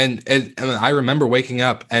 And I remember waking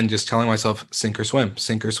up and just telling myself, sink or swim,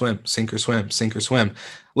 sink or swim, sink or swim, sink or swim.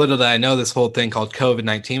 Little did I know this whole thing called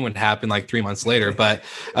COVID-19 would happen like 3 months later. But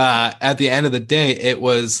at the end of the day, it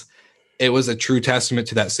was a true testament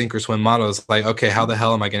to that sink or swim motto. It's like, okay, how the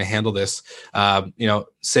hell am I going to handle this?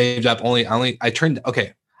 Saved up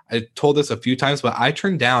I told this a few times, but I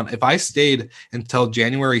turned down, if I stayed until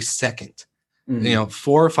January 2nd,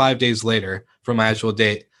 4 or 5 days later from my actual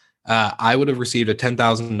date, I would have received a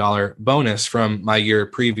 $10,000 bonus from my year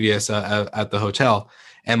previous at the hotel.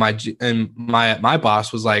 And my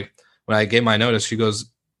boss was like, when I gave my notice, she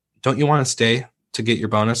goes, don't you want to stay to get your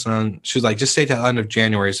bonus? And she was like, just stay till the end of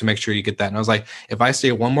January to make sure you get that. And I was like, if I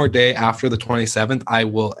stay one more day after the 27th, I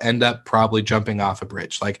will end up probably jumping off a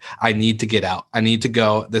bridge. Like, I need to get out. I need to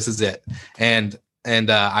go. This is it. And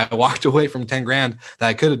I walked away from 10 grand that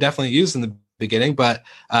I could have definitely used in the beginning, but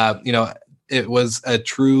it was a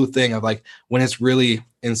true thing of like, when it's really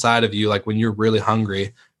inside of you, like when you're really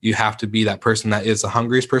hungry, you have to be that person that is the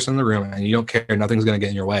hungriest person in the room, and you don't care. Nothing's going to get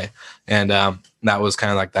in your way. And that was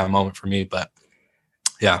kind of like that moment for me, but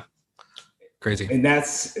yeah, crazy. And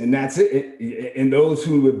that's it. And those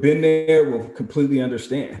who have been there will completely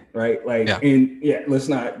understand, right? Like, let's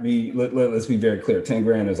be very clear. 10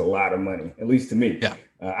 grand is a lot of money, at least to me. Yeah.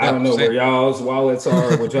 I don't know where y'all's wallets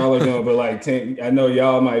are, what y'all are doing, but like 10, I know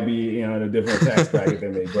y'all might be, in a different tax bracket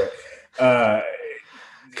than me, but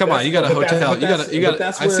come on, you got a hotel. You got.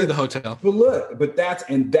 I see the hotel. But look, that's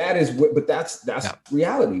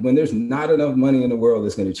reality. When there's not enough money in the world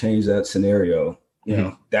that's going to change that scenario,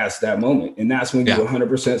 that's that moment. And that's when you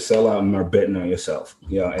 100% sell out and are betting on yourself.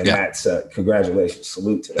 That's congratulations,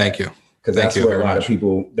 salute to that. Thank you. Because that's where a lot of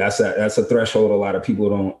people, that's a threshold a lot of people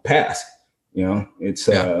don't pass. It's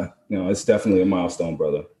it's definitely a milestone,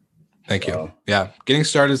 brother. Thank you. Yeah. Getting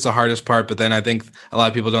started is the hardest part, but then I think a lot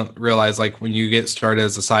of people don't realize, like, when you get started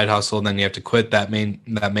as a side hustle and then you have to quit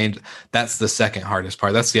that's the second hardest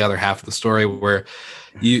part. That's the other half of the story where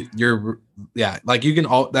you're like, you can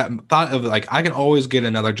that thought of like, I can always get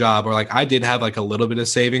another job, or like I did have like a little bit of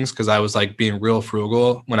savings because I was like being real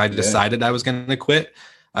frugal when I decided I was going to quit.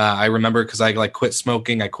 I remember because I like quit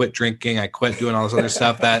smoking, I quit drinking, I quit doing all this other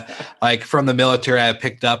stuff that like from the military I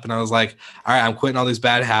picked up, and I was like, all right, I'm quitting all these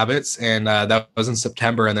bad habits. And that was in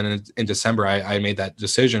September. And then in December, I made that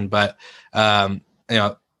decision. But, I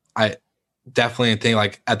definitely think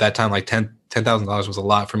like at that time, like $10,000 was a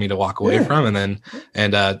lot for me to walk away from to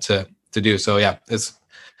do. So yeah, it's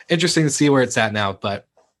interesting to see where it's at now, but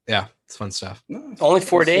yeah, it's fun stuff. No, only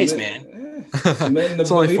 4 days, man.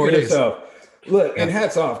 It's only 4 days. Look, and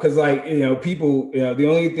hats off, because like, people, the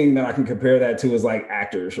only thing that I can compare that to is like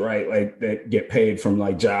actors, right? Like that get paid from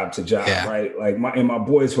like job to job, right? Like my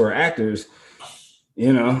boys who are actors,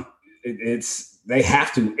 they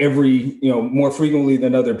have to more frequently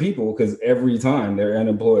than other people, because every time they're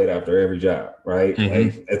unemployed after every job, right?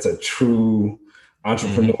 Like it's a true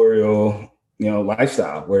entrepreneurial,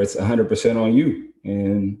 lifestyle where it's 100% on you.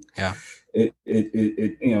 And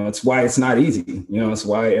it's why it's not easy. It's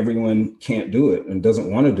why everyone can't do it and doesn't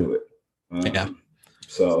want to do it.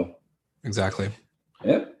 So exactly.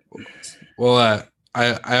 Yeah. Well,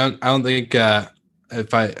 I don't think I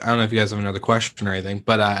don't know if you guys have another question or anything,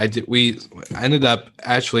 but I ended up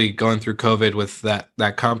actually going through COVID with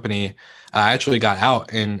that company. I actually got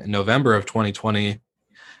out in November of 2020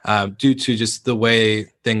 due to just the way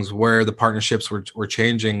things were. The partnerships were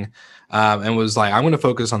changing, and was like, I'm going to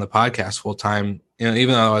focus on the podcast full time, even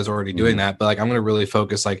though I was already doing that, but like, I'm going to really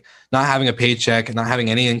focus, like not having a paycheck and not having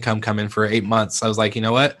any income come in for 8 months. I was like, you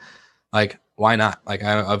know what? Like, why not? Like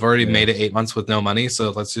I've already made it 8 months with no money. So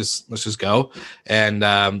let's just go.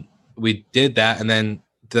 And we did that. And then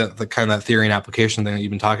the kind of that theory and application thing that you've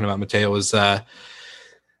been talking about, Mateo, was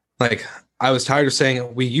like, I was tired of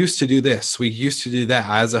saying, we used to do this, we used to do that.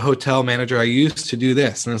 As a hotel manager, I used to do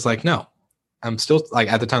this. And it's like, no, I'm still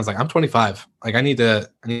like, at the time, it's like, I'm 25. Like I need to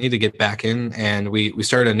get back in. And we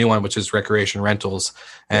started a new one, which is recreation rentals.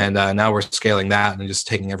 And now we're scaling that and just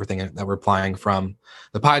taking everything that we're applying from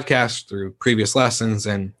the podcast through previous lessons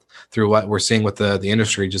and through what we're seeing with the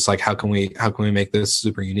industry. Just like, how can we make this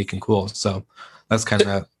super unique and cool? So that's kind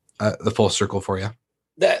of the full circle for you.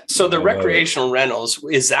 So the recreational rentals,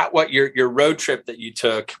 is that what your road trip that you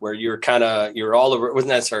took, where you're all over? It wasn't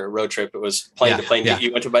necessarily a road trip; it was plane to plane that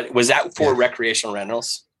you went to. But was that for recreational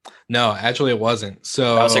rentals? No, actually, it wasn't.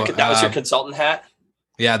 So that was your consultant hat.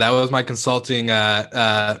 Yeah, that was my consulting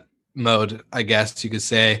mode, I guess you could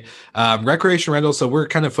say. Recreation rentals. So we're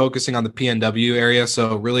kind of focusing on the PNW area.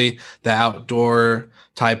 So really the outdoor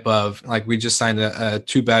type of, like, we just signed a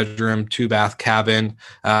 2-bedroom, 2-bath cabin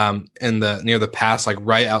near the pass, like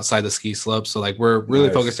right outside the ski slope. So like we're really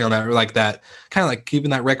focusing on that. We're like that kind of like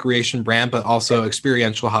keeping that recreation brand, but also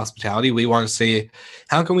experiential hospitality. We want to see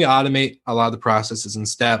how can we automate a lot of the processes and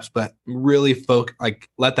steps, but really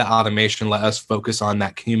let that automation let us focus on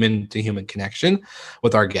that human to human connection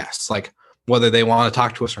with our guests. Like whether they want to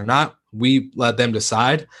talk to us or not, we let them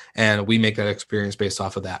decide and we make that experience based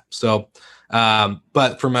off of that. So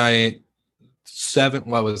but for my it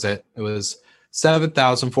was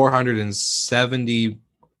 7,470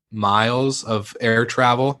 miles of air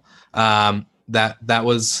travel. That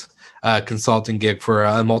was a consulting gig for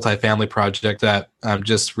a multifamily project that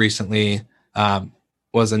just recently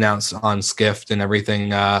was announced on Skift and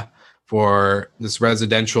everything, for this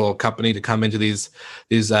residential company to come into these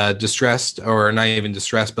distressed, or not even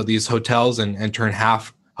distressed, but these hotels and turn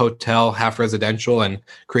half hotel, half residential, and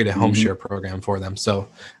create a home share program for them. So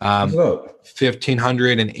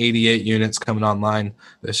 1,588 units coming online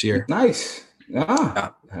this year. Nice.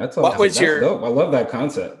 That's dope. I love that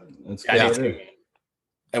concept.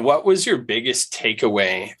 And what was your biggest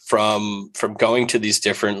takeaway from going to these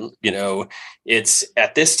different, it's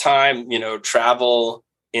at this time, travel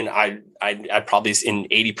in, I probably in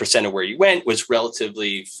 80% of where you went was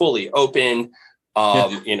relatively fully open.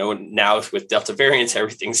 Now with Delta variants,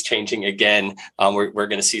 everything's changing again. We're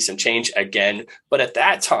going to see some change again. But at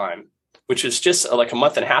that time, which was just like a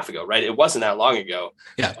month and a half ago, right? It wasn't that long ago.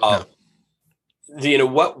 What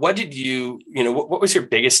did what was your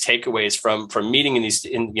biggest takeaways from meeting in these,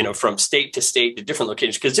 from state to state to different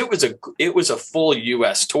locations? Because it was a full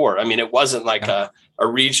US tour. I mean, it wasn't like a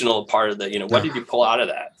regional part of the, what did you pull out of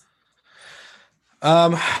that?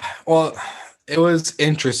 Well, It was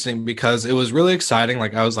interesting because it was really exciting.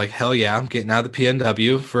 Like I was like, hell yeah, I'm getting out of the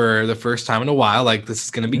PNW for the first time in a while. Like this is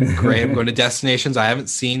going to be great. I'm going to destinations I haven't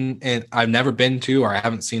seen and I've never been to, or I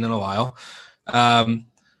haven't seen in a while.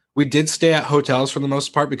 We did stay at hotels for the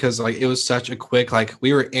most part because like it was such a quick, like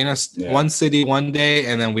we were in one city one day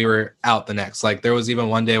and then we were out the next. Like there was even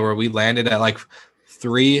one day where we landed at like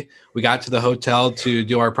 3. We got to the hotel to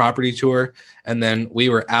do our property tour and then we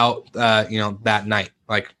were out, that night.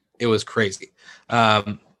 Like it was crazy.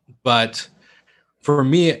 But for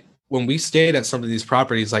me, when we stayed at some of these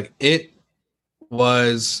properties, like it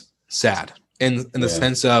was sad in the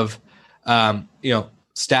sense of,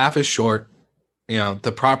 staff is short.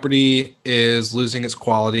 The property is losing its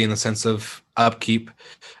quality in the sense of upkeep.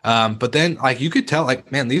 But then like you could tell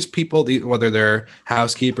like, man, these people, whether they're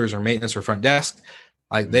housekeepers or maintenance or front desk,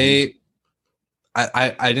 like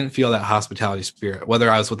I didn't feel that hospitality spirit,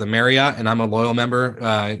 whether I was with the Marriott and I'm a loyal member,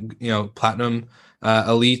 platinum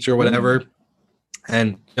elite or whatever.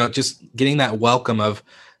 And, just getting that welcome of,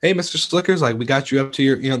 hey, Mr. Slickers, like we got you up to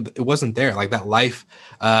your, it wasn't there. Like that life,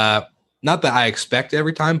 not that I expect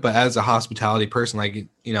every time, but as a hospitality person, like,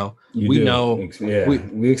 we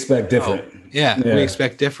expect different. We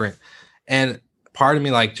expect different. And part of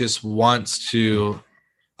me like just wanted to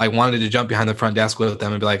jump behind the front desk with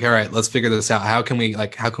them and be like, all right, let's figure this out. How can we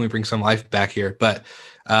bring some life back here? But,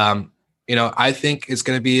 I think it's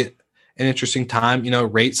going to be an interesting time.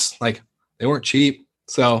 Rates, like they weren't cheap.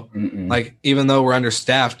 So like, even though we're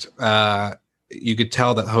understaffed, you could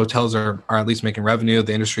tell that hotels are at least making revenue.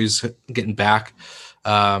 The industry's getting back.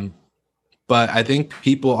 But I think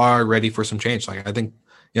people are ready for some change. Like, I think,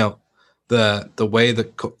 the way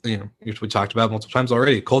that, we talked about multiple times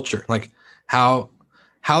already, culture, like how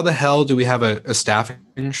the hell do we have a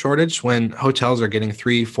staffing shortage when hotels are getting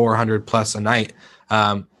 300-400 plus a night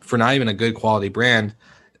for not even a good quality brand?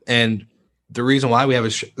 And the reason why we have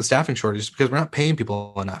a staffing shortage is because we're not paying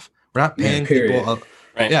people enough. We're not paying people.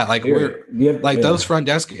 Right. Yeah, like those front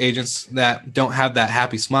desk agents that don't have that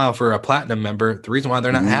happy smile for a platinum member. The reason why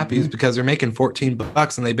they're not happy is because they're making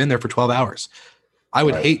 $14 and they've been there for 12 hours. I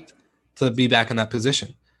would hate to be back in that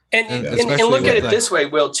position. And look at it this way,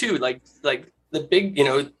 Will, too. Like the big,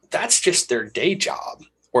 that's just their day job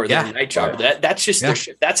or their night job. That's just their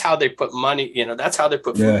shift. That's how they put money. That's how they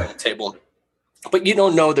put food on the table. But you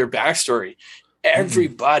don't know their backstory.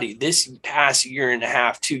 Everybody this past year and a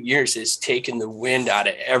half, 2 years has taken the wind out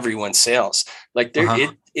of everyone's sails. Like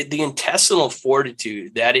the intestinal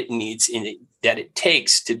fortitude that it needs that it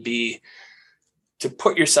takes to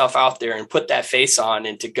put yourself out there and put that face on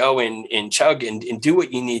and to go and chug and do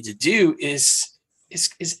what you need to do is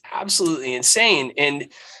absolutely insane. And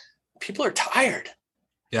people are tired.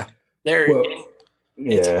 Yeah.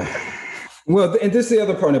 Well, and this is the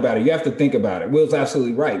other part about it. You have to think about it. Will's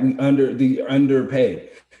absolutely right. We underpaid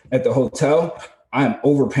at the hotel. I'm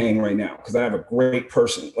overpaying right now because I have a great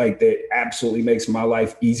person like that absolutely makes my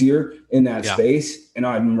life easier in that space. And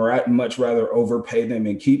I'd much rather overpay them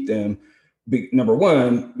and keep them. Number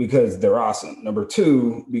one, because they're awesome. Number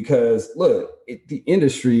two, because look, the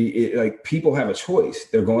industry, like people have a choice.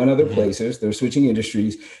 They're going other places. They're switching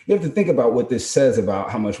industries. You have to think about what this says about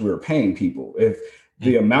how much we're paying people. If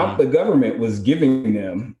the amount the government was giving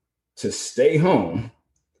them to stay home,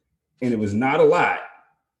 and it was not a lot,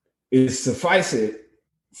 is suffice it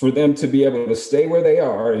for them to be able to stay where they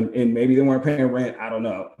are. And maybe they weren't paying rent. I don't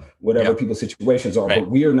know, whatever people's situations are, but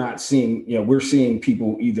we are not seeing, we're seeing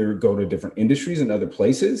people either go to different industries and other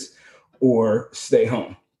places or stay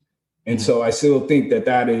home. And so I still think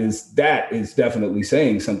that is definitely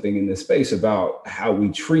saying something in this space about how we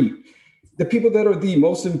treat the people that are the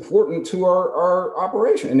most important to our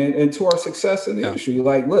operation and to our success in the industry.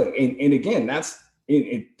 Like, look, and again, that's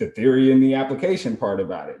in the theory and the application part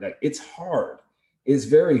about it. Like, it's hard. It's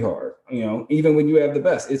very hard. Even when you have the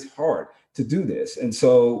best, it's hard to do this. And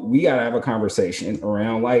so we got to have a conversation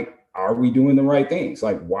around, like, are we doing the right things?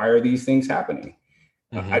 Like, why are these things happening?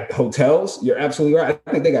 Hotels, you're absolutely right.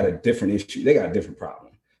 I think they got a different issue. They got a different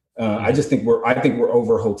problem. I think we're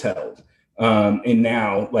over hoteled. And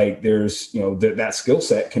now, like, there's, that skill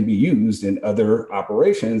set can be used in other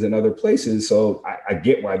operations and other places. So I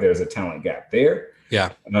get why there's a talent gap there.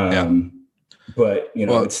 Yeah. But,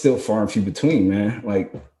 it's still far and few between, man.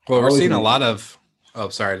 Like, we're seeing a lot of,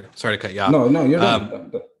 sorry to cut you off. No, you're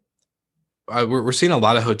not. We're seeing a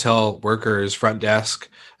lot of hotel workers, front desk,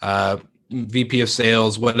 VP of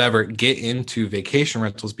sales, whatever, get into vacation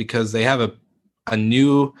rentals because they have a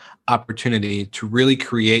new opportunity to really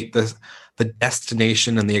create the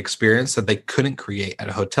destination and the experience that they couldn't create at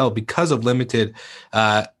a hotel because of limited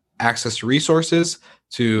access to resources,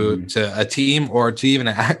 to a team, or to even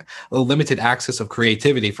a limited access of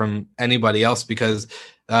creativity from anybody else. Because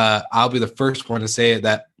I'll be the first one to say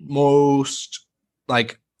that most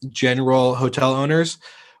like general hotel owners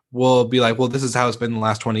will be like, well, this is how it's been the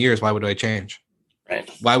last 20 years. Why would I change? Right.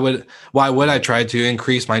 Why would I try to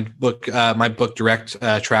increase my book direct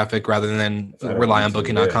traffic rather than rely on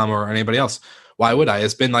booking.com or anybody else? Why would I?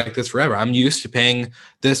 It's been like this forever. I'm used to paying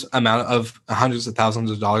this amount of hundreds of thousands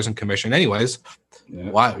of dollars in commission anyways. Yeah.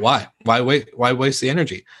 Why waste the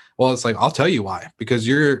energy? Well, it's like, I'll tell you why, because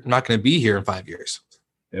you're not going to be here in 5 years.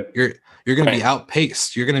 Yep. You're going to be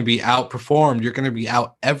outpaced. You're going to be outperformed. You're going to be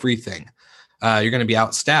out everything. You're going to be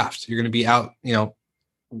outstaffed. You're going to be out,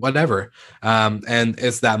 whatever. And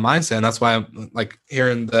it's that mindset. And that's why I'm like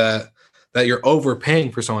hearing that you're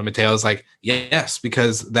overpaying for someone, Mateo, is like, yes,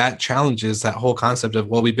 because that challenges that whole concept of,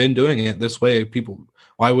 well, we've been doing it this way.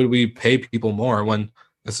 Why would we pay people more when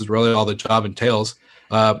this is really all the job entails?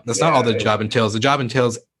 That's not all the job entails. The job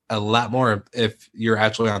entails a lot more if you're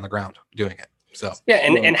actually on the ground doing it. So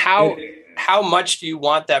and how much do you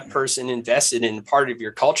want that person invested in part of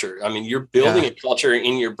your culture? I mean, you're building a culture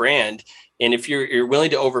in your brand. And if you're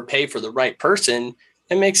willing to overpay for the right person,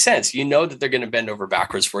 it makes sense. You know that they're going to bend over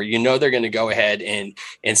backwards for you. You know they're going to go ahead and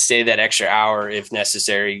stay that extra hour if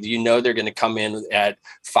necessary. You know they're going to come in at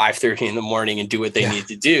 5:30 in the morning and do what they need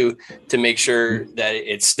to do to make sure that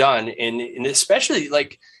it's done. And especially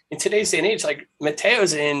like in today's day and age, like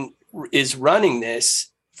Mateo's is running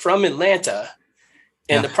this from Atlanta,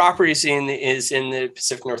 and the property is in the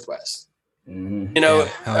Pacific Northwest.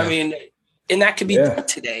 Mm-hmm. I mean, and that could be done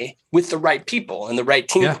today with the right people and the right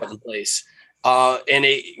team put in place.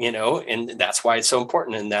 And that's why it's so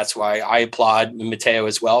important. And that's why I applaud Mateo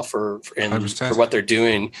as well for what they're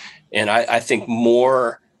doing. And I think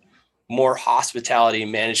more hospitality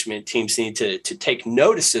management teams need to take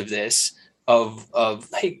notice of this, of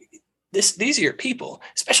hey, these are your people,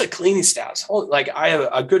 especially cleaning staffs. Like I have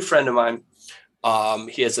a good friend of mine.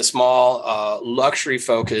 He has a small luxury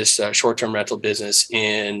focused short-term rental business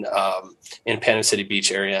in Panama City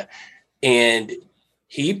Beach area. And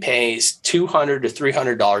he pays $200 to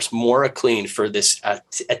 $300 more a clean for this a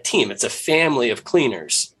team. It's a family of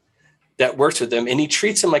cleaners that works with them, and he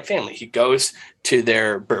treats them like family. He goes to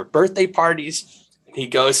their birthday parties. He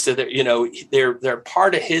goes to they're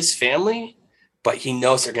part of his family, but he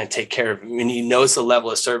knows they're going to take care of him, and he knows the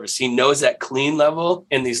level of service. He knows that clean level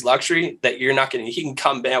in these luxury that you're not going to. He can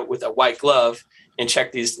come out with a white glove and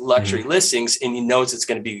check these luxury listings, and he knows it's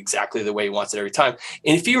going to be exactly the way he wants it every time.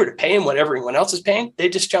 And if you were to pay him what everyone else is paying, they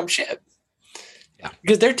just jump ship. Yeah,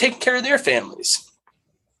 because they're taking care of their families.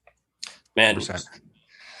 Man, 100%.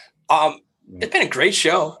 It's been a great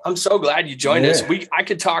show. I'm so glad you joined us. I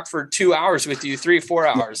could talk for 2 hours with you, 3 or 4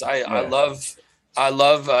 hours. I love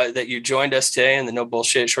that you joined us today in the No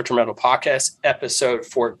Bullshit Short-Term Rental Podcast, episode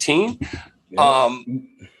 14.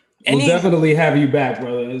 We'll definitely have you back,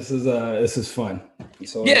 brother. This is fun.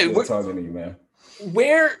 So we're talking to you, man.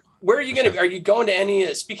 Where are you going to? Are you going to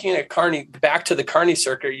any? Speaking of Carney, back to the Carney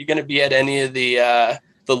circuit. Are you going to be at any of the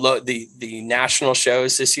national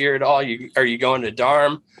shows this year at all? Are you going to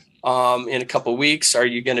Darm in a couple of weeks? Are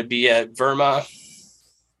you going to be at Verma?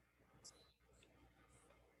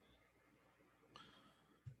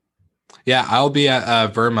 Yeah, I'll be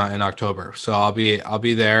at Verma in October, so I'll be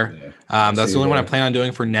there. That's the only one I plan on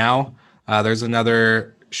doing for now. There's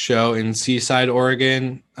another show in Seaside,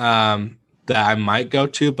 Oregon, that I might go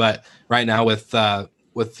to, but right now with the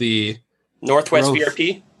Northwest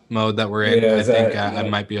VRP mode that we're in, I think I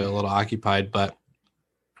might be a little occupied. But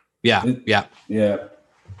yeah.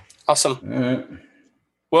 Awesome. All right.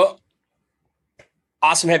 Well,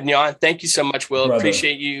 awesome having you on. Thank you so much, Will. Brother.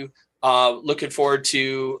 Appreciate you. Looking forward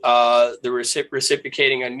to the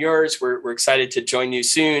reciprocating on yours. We're excited to join you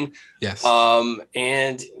soon. Yes.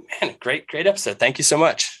 And man, great episode. Thank you so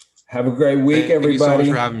much. Have a great week, everybody. Thank you so much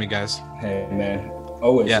for having me, guys. Hey, man.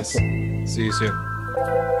 Always. Yes. See you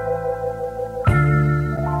soon.